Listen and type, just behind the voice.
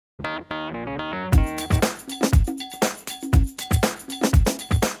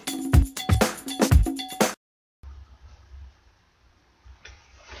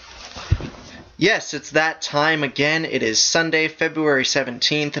Yes, it's that time again. It is Sunday, February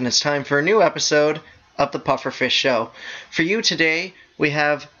 17th, and it's time for a new episode of the Pufferfish Show. For you today, we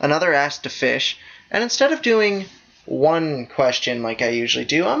have another Ask to Fish, and instead of doing one question like I usually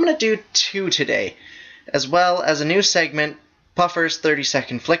do, I'm going to do two today, as well as a new segment, Puffer's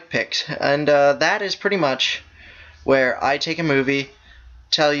 30-second flick picks. And that is pretty much where I take a movie,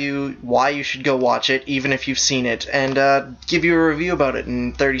 tell you why you should go watch it, even if you've seen it, and give you a review about it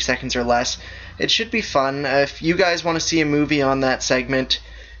in 30 seconds or less. It should be fun. If you guys want to see a movie on that segment,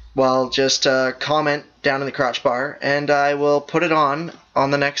 well, just comment down in the crotch bar, and I will put it on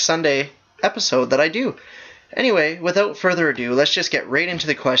the next Sunday episode that I do. Anyway, without further ado, let's just get right into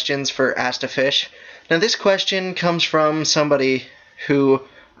the questions for Ask to Fish. Now, this question comes from somebody who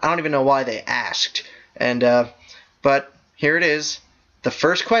I don't even know why they asked, but here it is. The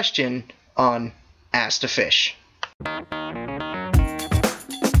first question on Ask to Fish.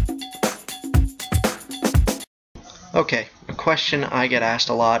 Okay, a question I get asked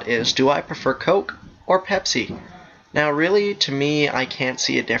a lot is, do I prefer Coke or Pepsi? Now really, to me, I can't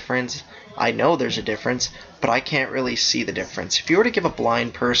see a difference. I know there's a difference, but I can't really see the difference. If you were to give a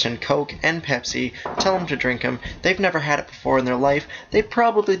blind person Coke and Pepsi, tell them to drink them, they've never had it before in their life, they'd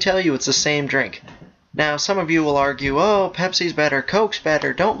probably tell you it's the same drink. Now, some of you will argue, oh, Pepsi's better, Coke's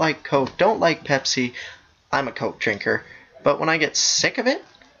better, don't like Coke, don't like Pepsi. I'm a Coke drinker, but when I get sick of it,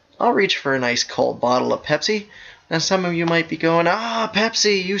 I'll reach for a nice cold bottle of Pepsi. Now, some of you might be going,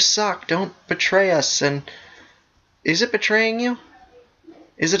 Pepsi, you suck, don't betray us. And is it betraying you?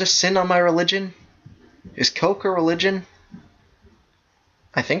 Is it a sin on my religion? Is Coke a religion?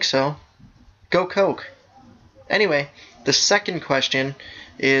 I think so. Go Coke. Anyway, the second question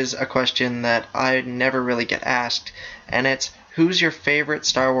is a question that I never really get asked, and it's, who's your favorite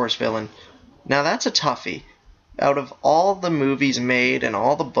Star Wars villain? Now that's a toughie. Out of all the movies made and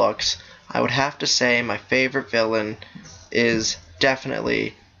all the books, I would have to say my favorite villain is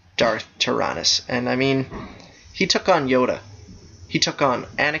definitely Darth Tyrannus. And I mean, he took on Yoda. He took on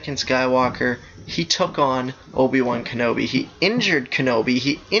Anakin Skywalker. He took on Obi-Wan Kenobi. He injured Kenobi.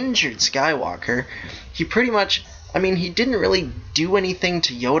 He injured Skywalker. He pretty much, I mean, he didn't really do anything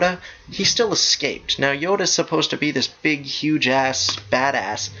to Yoda. He still escaped. Now, Yoda's supposed to be this big, huge-ass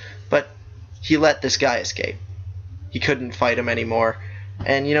badass, but he let this guy escape. He couldn't fight him anymore.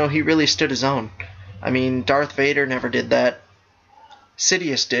 And, you know, he really stood his own. I mean, Darth Vader never did that.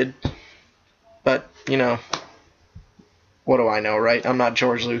 Sidious did. But, you know, what do I know, right? I'm not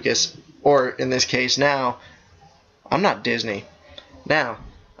George Lucas. Or, in this case now, I'm not Disney. Now,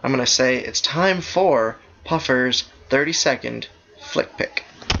 I'm going to say it's time for Puffer's 30-second flick pick.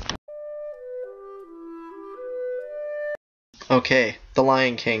 Okay, The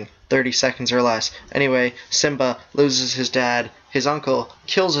Lion King, 30 seconds or less. Anyway, Simba loses his dad. His uncle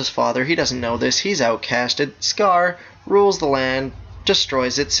kills his father. He doesn't know this. He's outcasted. Scar rules the land,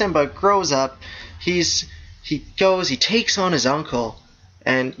 destroys it. Simba grows up. He takes on his uncle,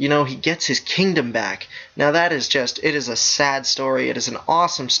 and, you know, he gets his kingdom back. Now that is just, it is a sad story. It is an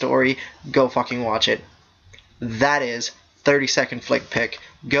awesome story. Go fucking watch it. That is 30-second flick pick.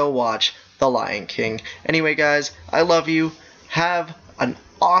 Go watch The Lion King. Anyway, guys, I love you. Have an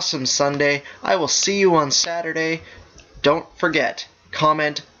awesome Sunday. I will see you on Saturday. Don't forget,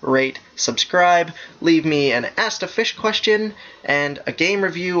 comment, rate, subscribe, leave me an Ask to Fish question, and a game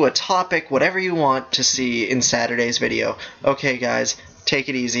review, a topic, whatever you want to see in Saturday's video. Okay, guys, take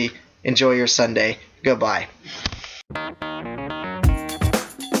it easy. Enjoy your Sunday. Goodbye.